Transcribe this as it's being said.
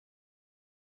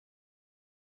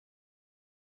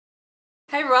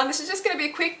Hey everyone, this is just going to be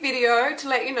a quick video to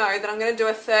let you know that I'm going to do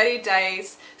a 30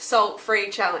 days salt-free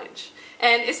challenge.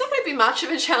 And it's not going to be much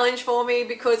of a challenge for me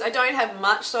because I don't have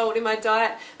much salt in my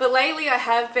diet, but lately I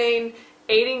have been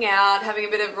eating out, having a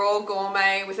bit of raw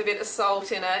gourmet with a bit of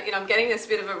salt in it. You know, I'm getting this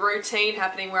bit of a routine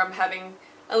happening where I'm having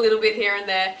a little bit here and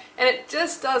there, and it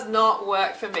just does not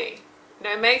work for me. You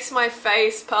know, it makes my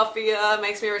face puffier,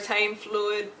 makes me retain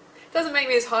fluid, doesn't make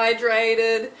me as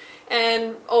hydrated,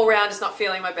 and all around just not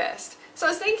feeling my best. So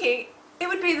I was thinking it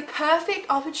would be the perfect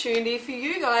opportunity for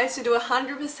you guys to do a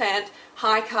 100%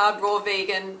 high carb raw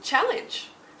vegan challenge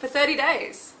for 30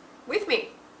 days with me.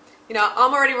 You know,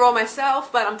 I'm already raw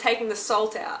myself, but I'm taking the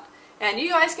salt out. And you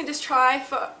guys can just try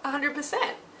for 100%.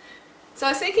 So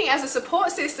I was thinking as a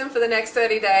support system for the next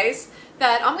 30 days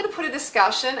that I'm going to put a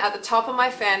discussion at the top of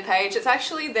my fan page. It's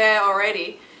actually there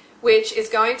already, which is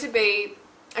going to be,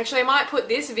 actually I might put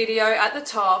this video at the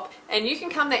top, and you can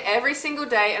come there every single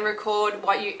day and record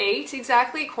what you eat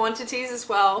exactly, quantities as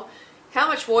well, how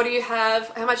much water you have,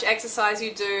 how much exercise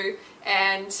you do,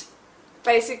 and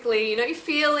basically, you know, your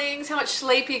feelings, how much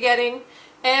sleep you're getting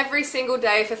every single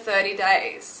day for 30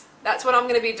 days. That's what I'm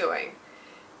going to be doing.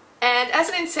 And as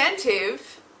an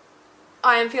incentive,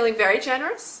 I am feeling very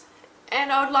generous,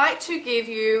 and I would like to give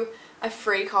you a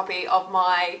free copy of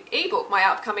my ebook, my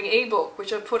upcoming ebook,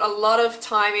 which I've put a lot of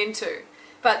time into.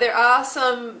 But there are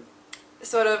some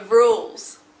sort of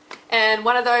rules, and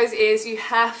one of those is you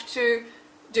have to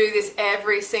do this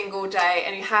every single day,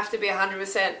 and you have to be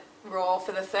 100% raw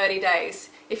for the 30 days.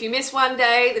 If you miss one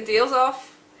day, the deal's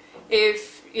off.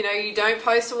 If you don't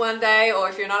post for one day, or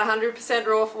if you're not 100%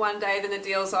 raw for one day, then the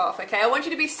deal's off. Okay, I want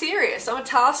you to be serious. I'm a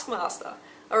taskmaster.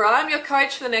 Alright, I'm your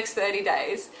coach for the next 30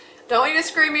 days. Don't want you to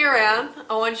screw me around.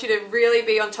 I want you to really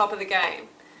be on top of the game.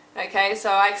 Okay,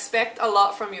 so I expect a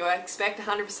lot from you. I expect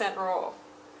 100% raw.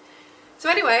 So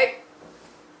anyway,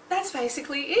 that's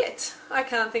basically it. I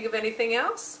can't think of anything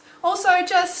else. Also,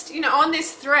 just, on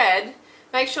this thread,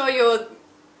 make sure you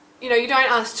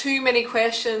don't ask too many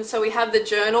questions, so we have the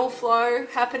journal flow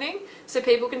happening so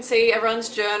people can see everyone's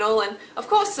journal, and of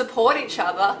course support each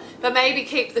other, but maybe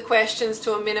keep the questions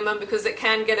to a minimum because it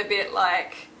can get a bit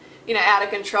out of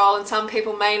control, and some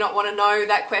people may not want to know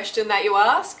that question that you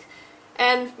ask.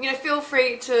 And feel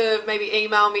free to maybe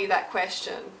email me that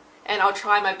question and I'll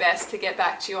try my best to get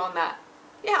back to you on that.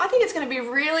 Yeah, I think it's going to be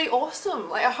really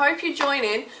awesome. I hope you join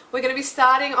in. We're going to be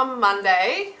starting on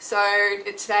Monday, so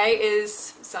today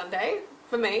is Sunday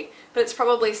for me, but it's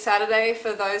probably Saturday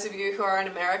for those of you who are in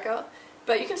America.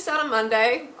 But you can start on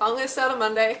Monday. I'm going to start on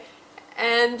Monday,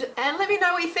 and let me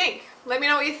know what you think. Let me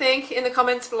know what you think in the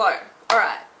comments below.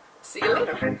 Alright, see you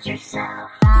later.